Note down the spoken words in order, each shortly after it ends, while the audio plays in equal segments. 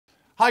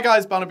Hi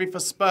guys, Barnaby for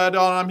Spurred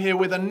On. I'm here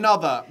with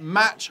another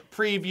match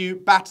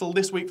preview battle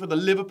this week for the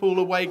Liverpool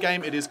away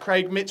game. It is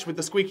Craig Mitch with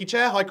the squeaky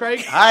chair. Hi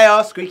Craig.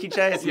 Hi, squeaky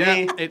chair, it's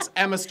me. It's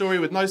Emma Story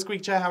with no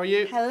squeaky chair. How are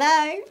you?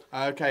 Hello.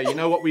 Okay, you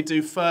know what we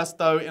do first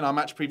though in our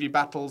match preview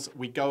battles?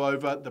 We go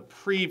over the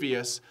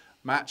previous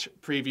match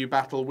preview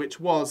battle, which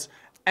was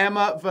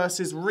Emma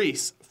versus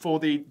Reese for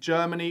the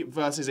Germany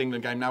versus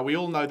England game. Now we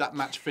all know that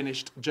match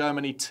finished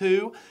Germany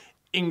 2.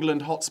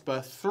 England Hotspur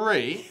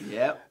 3.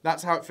 Yep.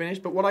 That's how it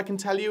finished. But what I can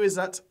tell you is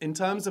that in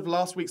terms of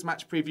last week's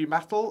match preview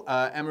battle,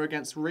 Emma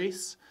against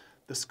Reese,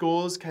 the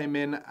scores came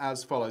in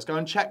as follows. Go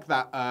and check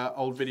that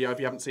old video if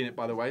you haven't seen it,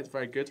 by the way. It's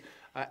very good.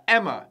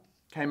 Emma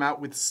came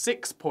out with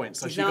 6 points.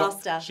 So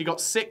she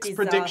got six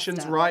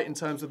predictions right in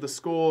terms of the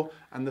score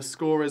and the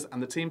scorers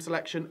and the team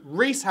selection.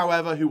 Reese,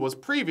 however, who was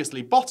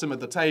previously bottom of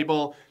the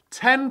table,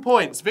 10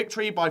 points.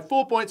 Victory by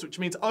 4 points, which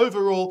means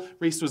overall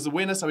Reese was the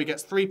winner, so he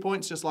gets 3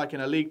 points, just like in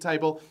a league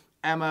table.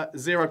 Emma,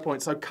 0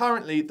 points. So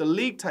currently, the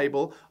league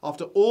table,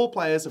 after all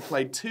players have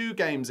played 2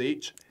 games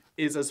each,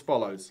 is as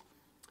follows.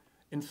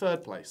 In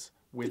third place,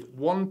 with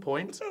 1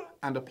 point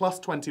and a plus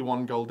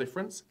 21 goal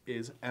difference,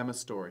 is Emma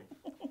Story.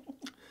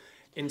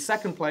 In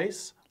second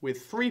place,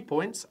 with 3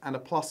 points and a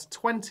plus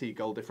 20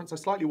 goal difference, so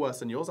slightly worse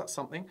than yours, that's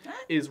something,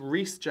 is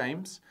Reese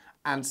James.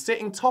 And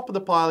sitting top of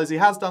the pile, as he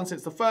has done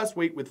since the first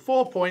week, with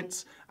 4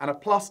 points and a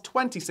plus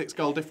 26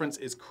 goal difference,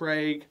 is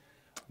Craig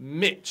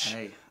Mitch.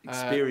 Hey,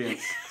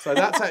 experience. So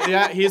that's how,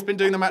 yeah, he's been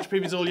doing the match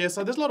previews all year,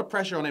 so there's a lot of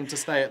pressure on him to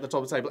stay at the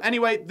top of the table.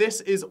 Anyway, this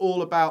is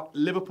all about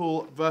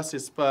Liverpool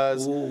versus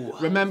Spurs. Ooh.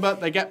 Remember,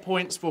 they get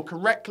points for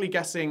correctly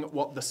guessing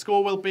what the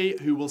score will be,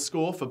 who will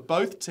score for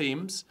both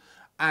teams,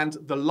 and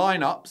the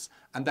lineups.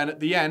 And then at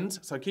the end,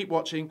 so keep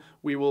watching,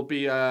 we will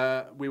be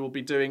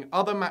doing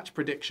other match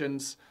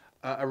predictions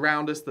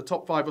around us, the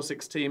top 5 or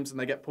 6 teams, and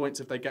they get points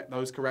if they get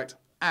those correct.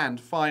 And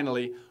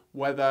finally,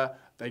 whether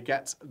they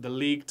get the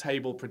league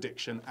table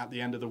prediction at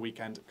the end of the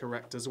weekend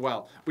correct as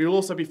well. We will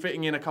also be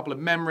fitting in a couple of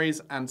memories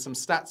and some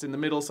stats in the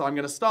middle. So I'm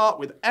going to start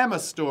with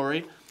Emma's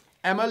story.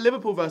 Emma,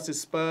 Liverpool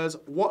versus Spurs.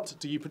 What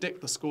do you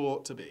predict the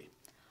score to be?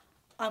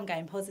 I'm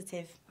going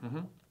positive.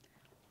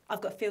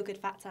 I've got a feel-good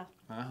factor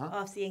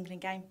after the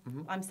England game.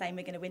 I'm saying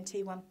we're going to win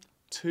 2-1.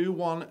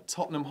 2-1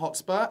 Tottenham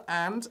Hotspur.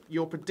 And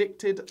your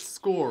predicted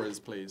scorers,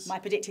 please. My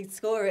predicted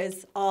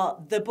scorers are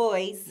the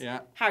boys. Yeah.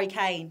 Harry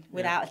Kane,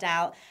 without a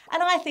doubt.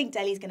 And I think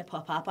Dele's going to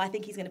pop up. I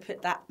think he's going to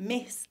put that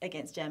miss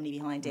against Germany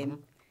behind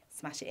him.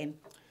 Smash it in.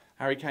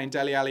 Harry Kane,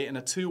 Dele Alli in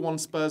a 2-1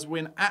 Spurs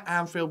win at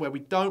Anfield, where we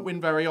don't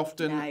win very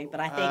often. No, but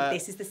I think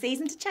this is the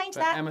season to change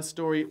that. Emma's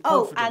story.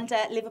 Oh, and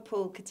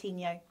Liverpool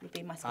Coutinho would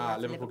be my score.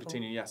 Liverpool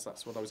Coutinho, yes,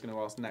 that's what I was going to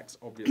ask next,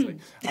 obviously.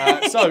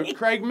 So,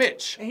 Craig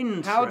Mitch,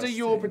 how do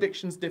your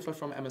predictions differ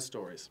from Emma's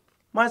stories?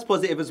 Mine's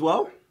positive as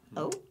well.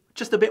 Oh.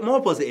 Just a bit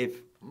more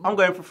positive. I'm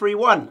going for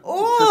 3-1.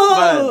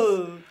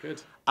 Oh!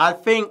 Good. I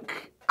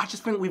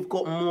just think we've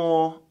got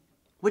more.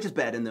 We're just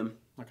better than them.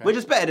 Okay. We're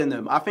just better than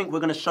them. I think we're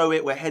going to show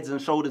it. We're heads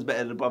and shoulders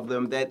better above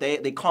them.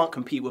 They can't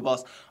compete with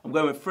us. I'm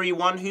going with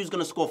 3-1. Who's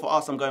going to score for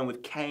us? I'm going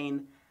with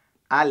Kane,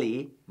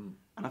 Ali,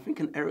 and I think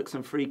an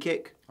Eriksen free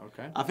kick.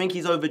 Okay. I think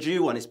he's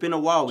overdue one. It's been a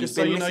while. Just We've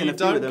so been you know, missing you a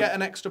few of don't them. get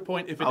an extra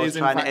point if it I is was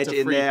in trying to fact edge a it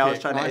in free there. I was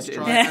kick. trying to Nice edge it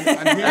in try. there.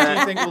 And who do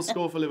you think will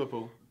score for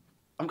Liverpool?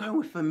 I'm going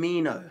with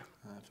Firmino.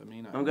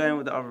 Firmino. I'm going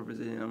with the other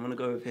Brazilian. I'm going to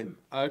go with him.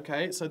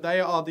 Okay, so they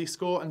are the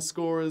score and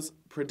scorers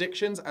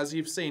predictions, as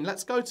you've seen.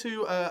 Let's go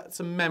to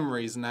some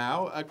memories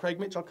now. Craig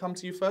Mitch, I'll come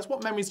to you first.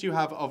 What memories do you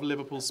have of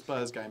Liverpool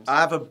Spurs games? I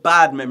have a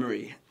bad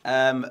memory.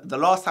 The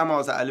last time I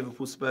was at a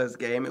Liverpool Spurs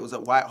game, it was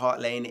at White Hart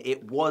Lane.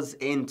 It was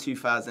in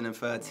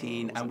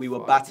 2013, and we were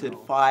battered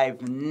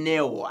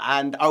 5-0.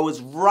 And I was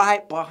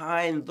right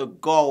behind the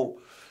goal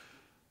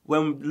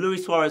when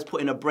Luis Suarez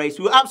put in a brace.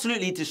 We were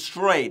absolutely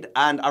destroyed.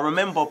 And I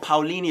remember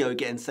Paulinho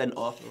getting sent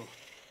off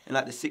in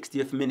like the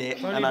 60th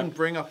minute. Don't even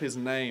bring up his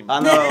name.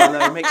 I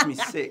know, it makes me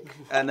sick.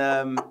 And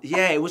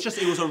yeah, it was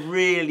a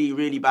really,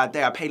 really bad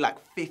day. I paid like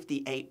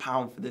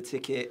 £58 for the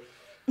ticket.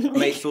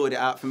 Mate sorted it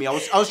out for me. I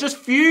was just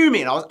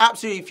fuming. I was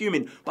absolutely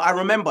fuming. But I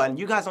remember, and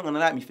you guys aren't going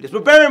to like me for this,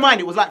 but bear in mind,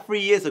 it was like 3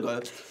 years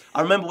ago.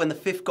 I remember when the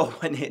 5th goal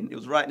went in. It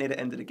was right near the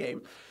end of the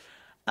game.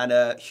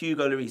 And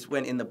Hugo Lloris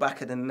went in the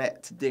back of the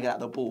net to dig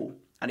out the ball.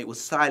 And it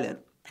was silent.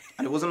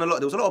 And it wasn't a lot.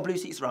 There was a lot of blue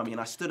seats around me.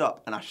 And I stood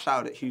up and I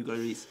shouted at Hugo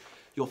Lloris,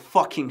 "You're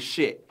fucking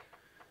shit."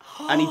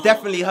 And he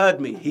definitely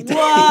heard me. But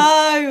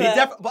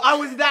I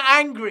was that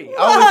angry.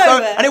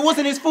 And it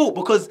wasn't his fault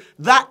because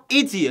that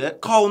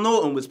idiot, Carl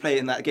Norton, was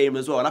playing that game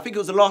as well. And I think it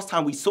was the last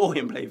time we saw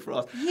him play for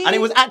us. And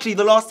it was actually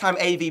the last time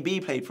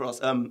AVB played for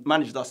us,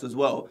 managed us as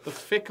well. The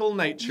fickle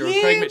nature of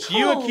Craig Mitch.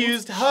 You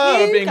accused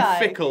her of being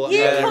fickle.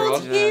 You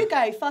called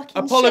Hugo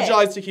fucking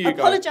Apologise to Hugo.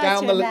 Apologise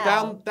to him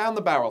now. Down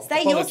the barrel.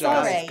 Say you're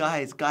sorry.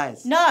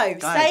 Guys. No,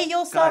 say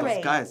you're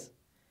sorry. Guys.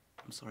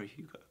 I'm sorry,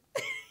 Hugo.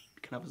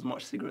 You can have as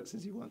much cigarettes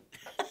as you want.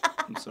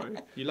 I'm sorry.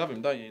 You love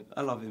him, don't you?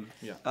 I love him.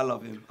 Yeah. I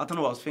love him. I don't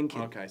know what I was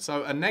thinking. Okay,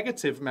 so a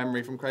negative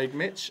memory from Craig.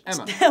 Mitch,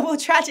 Emma. Well,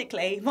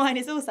 tragically, mine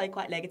is also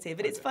quite negative.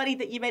 But it's funny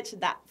that you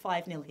mentioned that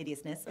 5-0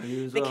 hideousness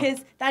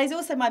because that is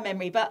also my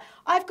memory. But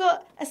I've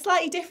got a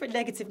slightly different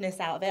negativeness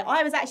out of it.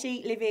 I was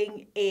actually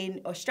living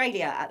in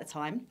Australia at the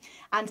time,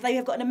 and they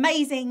have got an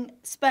amazing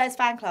Spurs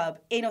fan club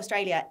in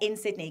Australia, in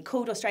Sydney,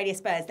 called Australia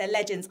Spurs. They're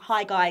legends.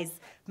 Hi, guys.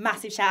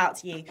 Massive shout out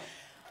to you.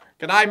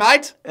 G'day,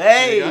 mate.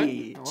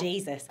 Hey!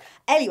 Jesus.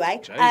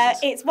 Anyway, Jesus.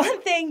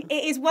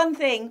 it is one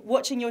thing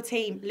watching your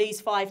team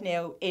lose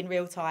 5-0 in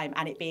real time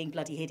and it being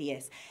bloody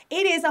hideous.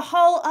 It is a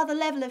whole other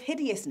level of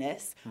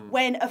hideousness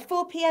when a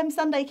 4 p.m.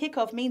 Sunday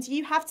kickoff means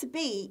you have to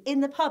be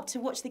in the pub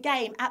to watch the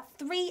game at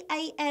 3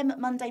 a.m.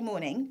 Monday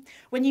morning,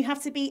 when you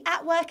have to be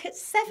at work at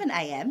 7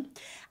 a.m.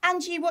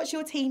 and you watch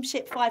your team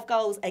ship 5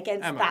 goals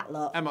against that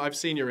lot. Emma, I've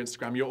seen your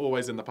Instagram. You're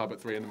always in the pub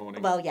at 3 in the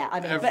morning. Well, yeah, I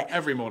mean,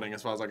 every morning,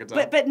 as far as I can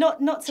tell. But not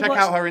to Check watch...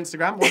 out her Instagram.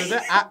 What is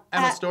it? At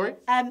Emma Story?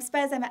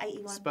 Spurs Emma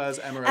 81. Spurs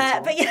Emma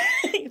 81. But,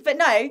 yeah, but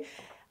no,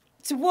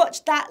 to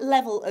watch that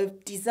level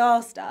of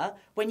disaster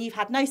when you've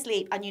had no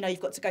sleep and you know you've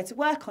got to go to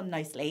work on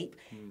no sleep,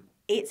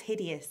 it's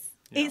hideous.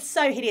 Yeah. It's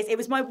so hideous. It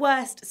was my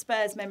worst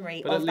Spurs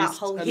memory of that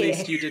whole year. At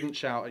least you didn't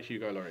shout at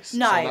Hugo Lloris.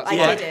 No,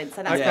 I didn't.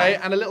 So that's okay,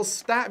 and a little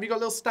stat. Have you got a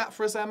little stat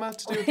for us, Emma,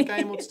 to do with the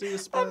game or to do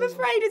with Spurs? I'm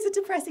afraid it's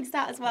a depressing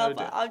stat as well,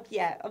 but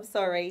I'm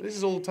sorry. This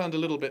has all turned a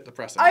little bit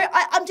depressing.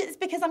 I'm just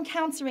because I'm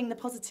countering the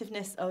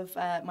positiveness of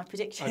my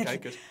prediction. Okay,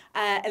 good.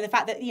 And the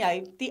fact that, you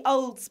know, the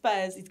old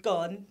Spurs is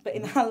gone, but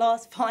in our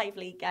last 5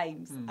 league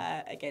games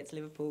against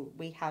Liverpool,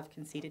 we have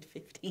conceded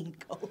 15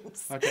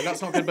 goals. Okay,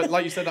 that's not good, but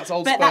like you said, that's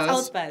old But Spurs. that's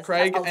old Spurs.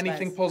 Craig, That's old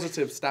anything Spurs.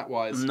 positive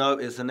stat-wise? No,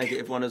 it's a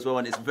negative one as well,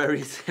 and it's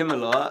very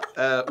similar.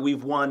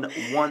 We've won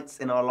once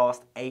in our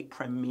last 8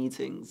 Prem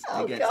meetings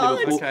against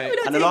Liverpool. Okay.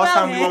 And the last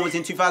time we won was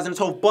in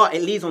 2012, but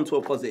it leads on to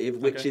a positive,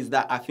 which is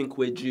that I think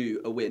we're due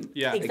a win.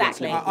 Yeah,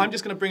 exactly. I'm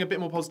just going to bring a bit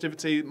more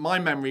positivity. My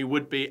memory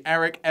would be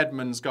Eric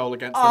Edmonds' goal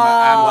against them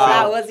that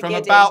at was Anfield from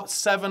good. about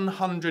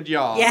 700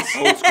 yards, Yeah.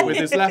 Old school. with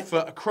his left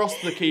foot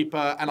across the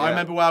keeper. And I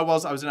remember where I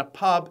was. I was in a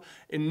pub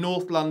in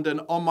North London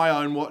on my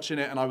own watching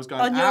it, and I was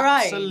going On your own?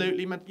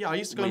 absolutely mad. Yeah, I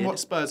used to go and Weird. watch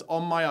Spurs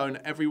on my own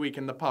every week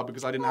in the pub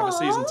because I didn't have a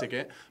season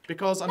ticket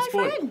because I'm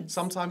spoiled friends.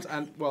 sometimes.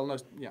 And well, no,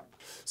 yeah.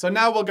 So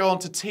now we'll go on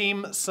to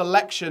team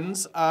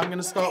selections. I'm going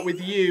to start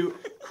with you,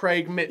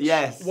 Craig Mitch.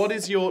 Yes. What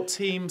is your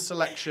team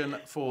selection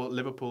for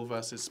Liverpool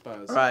versus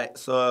Spurs? Right,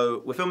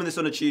 so we're filming this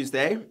on a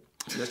Tuesday.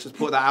 Let's just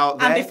put that out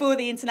there. And before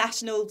the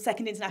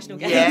second international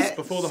game. Yeah,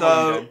 Before the so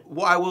home game.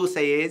 what I will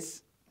say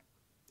is,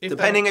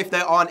 depending if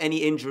there aren't any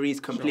injuries,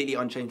 completely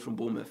unchanged from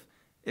Bournemouth.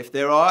 If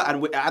there are,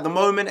 and at the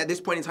moment, at this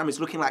point in time, it's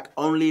looking like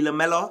only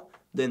Lamella,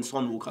 then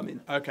Son will come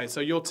in. Okay, so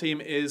your team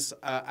is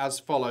as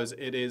follows.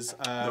 It is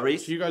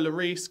Lloris. Hugo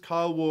Lloris,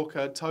 Kyle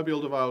Walker, Toby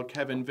Alderweireld,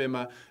 Kevin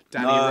Wimmer,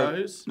 Danny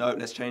Rose. No,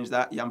 let's change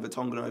that. Jan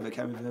Vertonghen over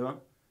Kevin Wimmer.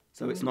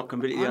 So it's not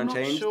completely I'm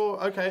unchanged.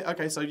 not sure.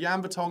 Okay, so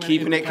Jan Vertonghen.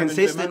 Keeping it Kevin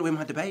consistent Wimmer. with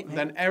my debate, mate.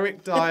 Then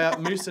Eric Dyer,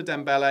 Moussa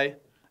Dembele,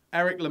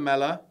 Eric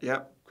Lamella,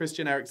 Yeah.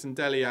 Christian Eriksen,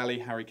 Dele Alli,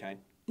 Harry Kane.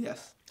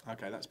 Yes.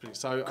 Okay, that's pretty.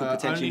 So Could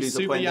potentially only lose a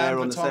Super point Jan there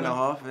on the Vertonghen- centre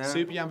half, yeah.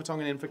 Super Jan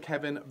Vertonghen in for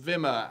Kevin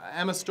Wimmer.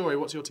 Emma Story,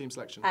 what's your team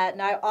selection?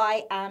 No,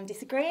 I am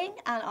disagreeing,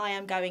 and I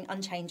am going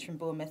unchanged from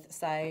Bournemouth.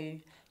 So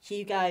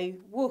Hugo,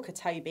 Walker,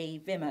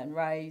 Toby, Wimmer and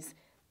Rose,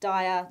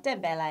 Dyer,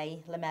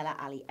 Dembele,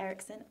 Lamella, Ali,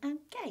 Ericsson and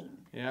Kane.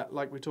 Yeah,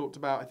 like we talked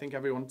about, I think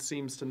everyone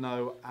seems to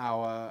know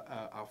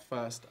our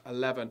first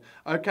 11.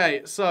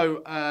 Okay,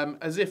 so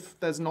as if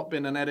there's not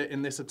been an edit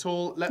in this at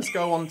all, let's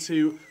go on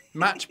to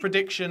match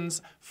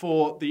predictions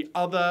for the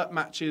other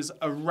matches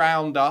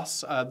around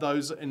us,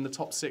 those in the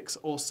top 6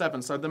 or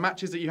 7. So the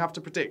matches that you have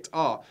to predict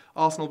are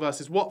Arsenal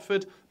versus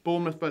Watford,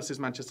 Bournemouth versus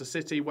Manchester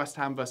City, West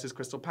Ham versus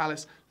Crystal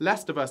Palace,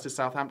 Leicester versus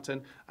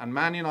Southampton, and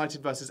Man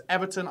United versus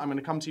Everton. I'm going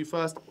to come to you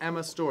first.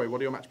 Emma Story, what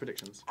are your match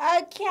predictions?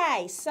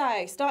 Okay,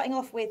 so starting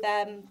off with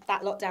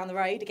that lot down the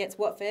road against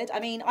Watford.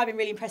 I mean, I've been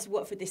really impressed with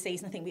Watford this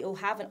season. I think we all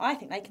have, and I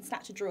think they can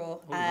snatch a draw.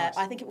 Nice.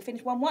 I think it will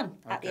finish 1-1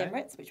 at the Okay.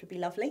 Emirates, which would be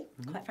lovely,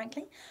 quite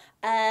frankly.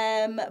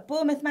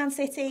 Bournemouth, Man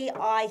City,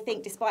 I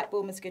think despite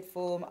Bournemouth's good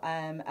form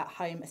at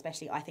home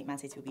especially, I think Man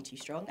City will be too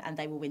strong and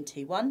they will win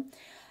 2-1.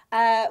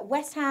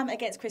 West Ham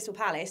against Crystal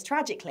Palace.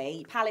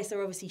 Tragically, Palace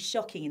are obviously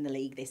shocking in the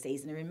league this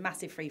season. They're in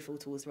massive freefall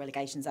towards the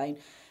relegation zone.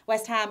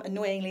 West Ham,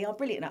 annoyingly, are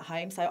brilliant at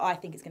home, so I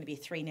think it's going to be a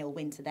 3-0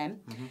 win to them.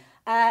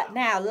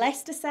 Now,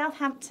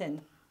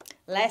 Leicester-Southampton.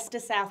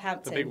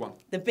 Leicester-Southampton. The big one.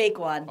 The big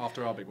one.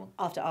 After our big one.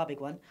 After our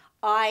big one.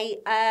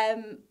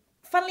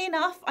 Funnily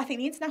enough, I think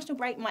the international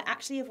break might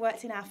actually have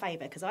worked in our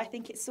favour because I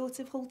think it's sort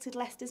of halted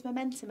Leicester's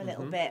momentum a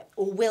little bit,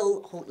 or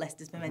will halt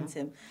Leicester's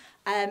momentum.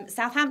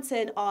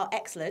 Southampton are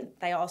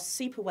excellent. They are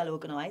super well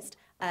organised,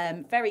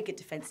 very good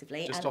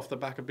defensively. Just off the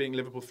back of being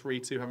Liverpool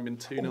 3-2, having been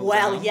 2-0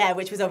 Well, down. yeah,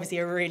 which was obviously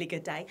a really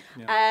good day.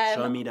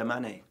 Show me the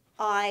money.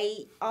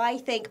 I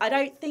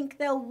don't think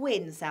they'll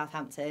win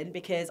Southampton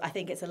because I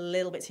think it's a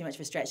little bit too much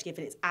of a stretch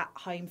given it's at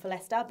home for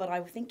Leicester, but I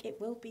think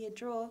it will be a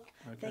draw.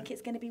 Okay. I think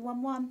it's going to be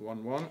 1-1.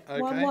 1-1. Okay.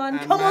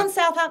 1-1. Come on,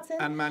 Southampton.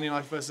 And Man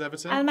United versus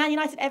Everton. And Man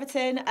United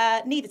Everton,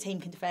 neither team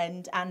can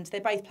defend, and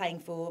they're both playing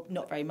for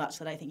not very much,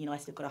 so I don't think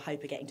United have got a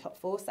hope of getting top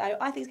 4. So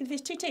I think it's going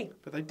to finish 2-2.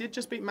 But they did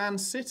just beat Man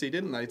City,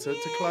 didn't they, to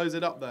close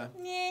it up there?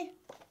 Yeah.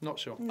 Not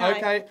sure. No.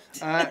 Okay.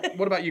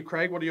 What about you,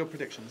 Craig? What are your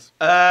predictions?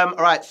 All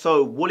right,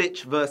 so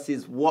Woolwich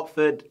versus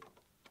Watford.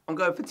 I'm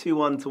going for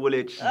 2-1 to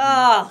Woolwich.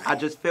 Oh. I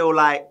just feel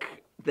like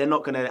they're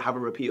not going to have a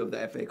repeat of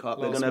the FA Cup.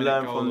 They're going to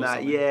learn from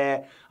that.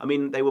 Yeah. I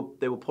mean, they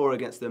were poor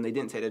against them. They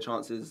didn't take their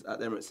chances at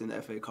the Emirates in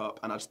the FA Cup,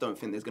 and I just don't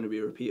think there's going to be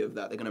a repeat of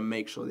that. They're going to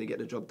make sure they get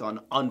the job done,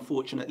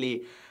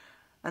 unfortunately,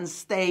 and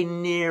stay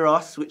near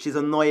us, which is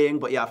annoying.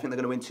 But yeah, I think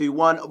they're going to win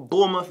 2-1.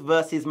 Bournemouth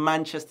versus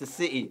Manchester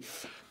City.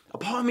 A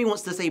part of me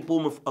wants to say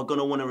Bournemouth are going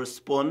to want to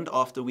respond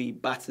after we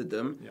battered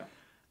them. Yeah.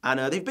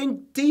 And they've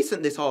been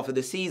decent this half of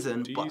the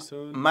season, but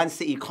Man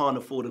City can't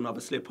afford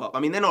another slip-up.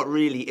 I mean, they're not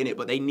really in it,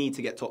 but they need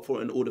to get top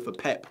 4 in order for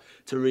Pep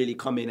to really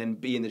come in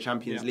and be in the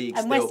Champions League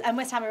and still.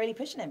 West Ham are really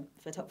pushing him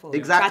for top 4.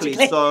 Exactly.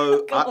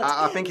 So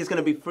I think it's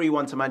going to be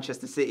 3-1 to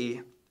Manchester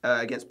City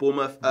against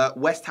Bournemouth.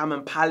 West Ham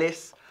and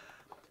Palace.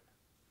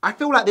 I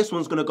feel like this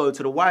one's going to go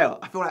to the wire.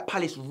 I feel like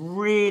Palace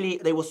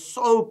they were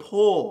so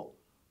poor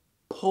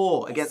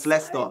against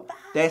Leicester.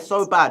 They're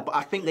so bad, but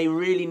I think they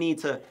really need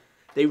to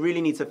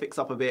fix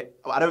up a bit.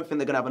 I don't think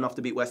they're going to have enough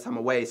to beat West Ham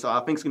away, so I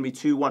think it's going to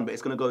be 2-1, but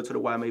it's going to go to the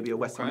wire, maybe a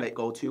West Ham late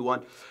goal,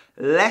 2-1.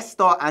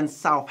 Leicester and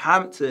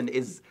Southampton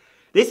this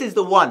is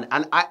the one,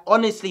 and I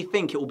honestly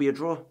think it will be a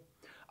draw.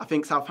 I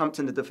think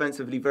Southampton are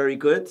defensively very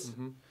good.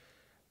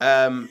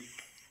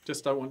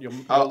 Just don't want your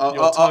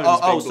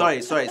tones sorry.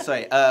 He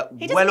doesn't well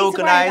need to worry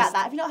organised. about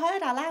that. Have you not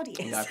heard how loud he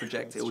is? Yeah, I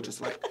project it. Or just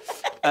like,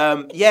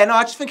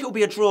 I just think it will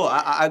be a draw.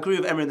 I agree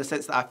with Emma in the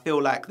sense that I feel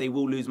like they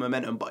will lose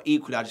momentum, but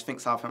equally, I just think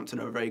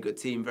Southampton are a very good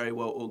team, very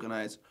well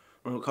organised.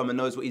 Ronald Koeman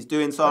knows what he's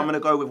doing, so I'm going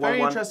to go with 1-1.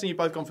 Very interesting you've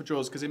both gone for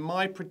draws, because in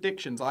my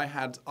predictions, I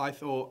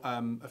thought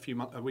a few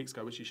weeks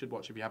ago, which you should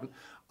watch if you haven't,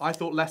 I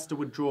thought Leicester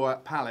would draw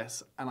at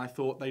Palace, and I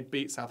thought they'd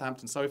beat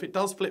Southampton. So if it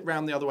does flip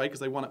round the other way, because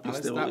they won at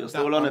Palace, you're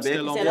still on a bit.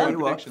 Still on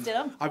predictions.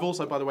 I've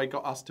also, by the way,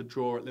 got us to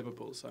draw at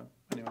Liverpool, so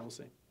anyway, we'll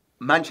see.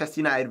 Manchester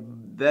United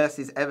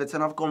versus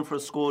Everton. I've gone for a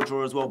score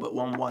draw as well, but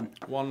 1-1.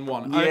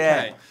 1-1. Yeah.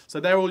 Okay.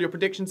 So there are all your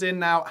predictions in.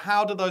 Now,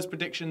 how do those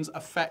predictions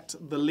affect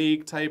the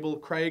league table?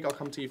 Craig, I'll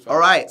come to you first. All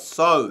right,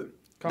 so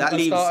that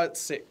leaves start at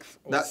 6th.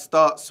 That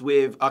starts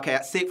with, okay,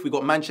 at 6th, we've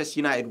got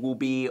Manchester United will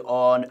be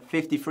on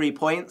 53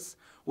 points.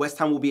 West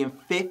Ham will be in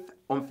 5th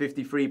on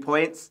 53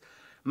 points.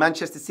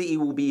 Manchester City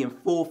will be in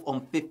 4th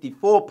on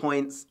 54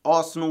 points.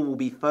 Arsenal will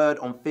be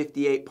 3rd on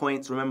 58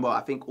 points. Remember,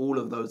 I think all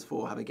of those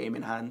 4 have a game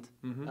in hand.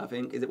 I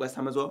think. Is it West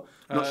Ham as well?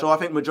 Not sure. I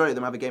think majority of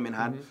them have a game in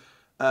hand.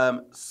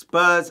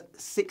 Spurs,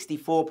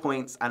 64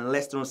 points, and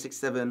Leicester on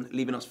 67,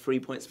 leaving us 3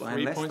 points behind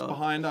 3 Leicester. points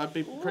behind. I'd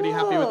be pretty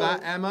happy with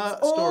that. Emma,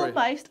 story.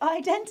 Almost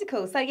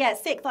identical. So, yeah,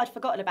 6th I'd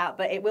forgotten about,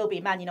 but it will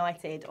be Man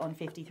United on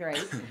 53.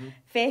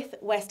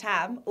 5th, West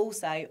Ham,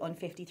 also on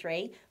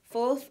 53.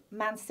 4th,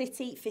 Man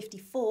City,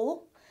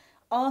 54.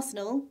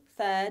 Arsenal,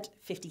 3rd,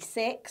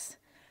 56.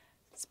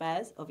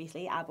 Spurs,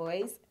 obviously, our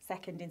boys,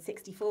 2nd in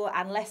 64.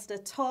 And Leicester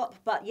top,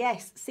 but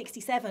yes,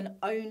 67,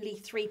 only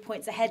 3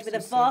 points ahead with a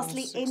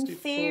vastly 64.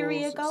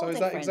 inferior goal difference. So is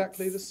that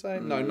exactly the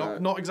same? No,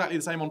 not exactly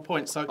the same on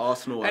points. So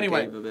Arsenal,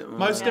 anyway, I gave a bit more.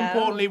 Most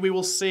importantly, we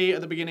will see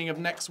at the beginning of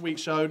next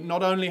week's show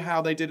not only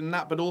how they did in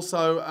that, but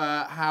also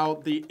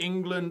how the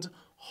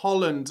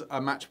England-Holland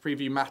match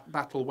preview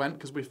battle went,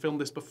 because we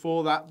filmed this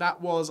before that. That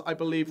was, I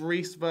believe,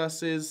 Reece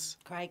versus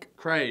Craig.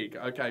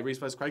 Okay, Reece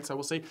versus Craig. So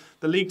we'll see.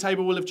 The league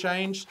table will have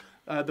changed.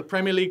 The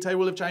Premier League table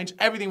will have changed.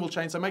 Everything will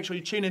change. So make sure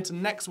you tune into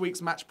next week's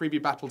match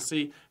preview battle to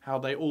see how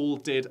they all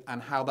did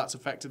and how that's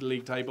affected the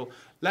league table.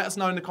 Let us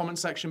know in the comment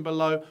section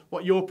below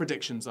what your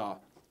predictions are.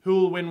 Who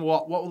will win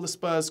what? What will the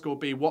Spurs score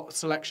be? What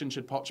selection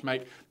should Poch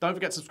make? Don't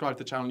forget to subscribe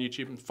to the channel on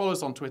YouTube and follow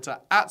us on Twitter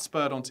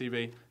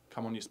 @SpurredOnTV.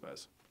 Come on, you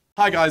Spurs.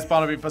 Hi guys,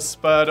 Barnaby for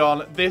Spurred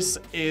On. This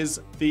is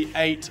the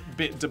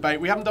 8-bit debate.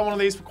 We haven't done one of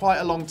these for quite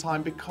a long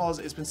time because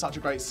it's been such a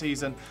great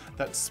season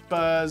that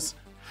Spurs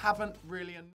haven't really...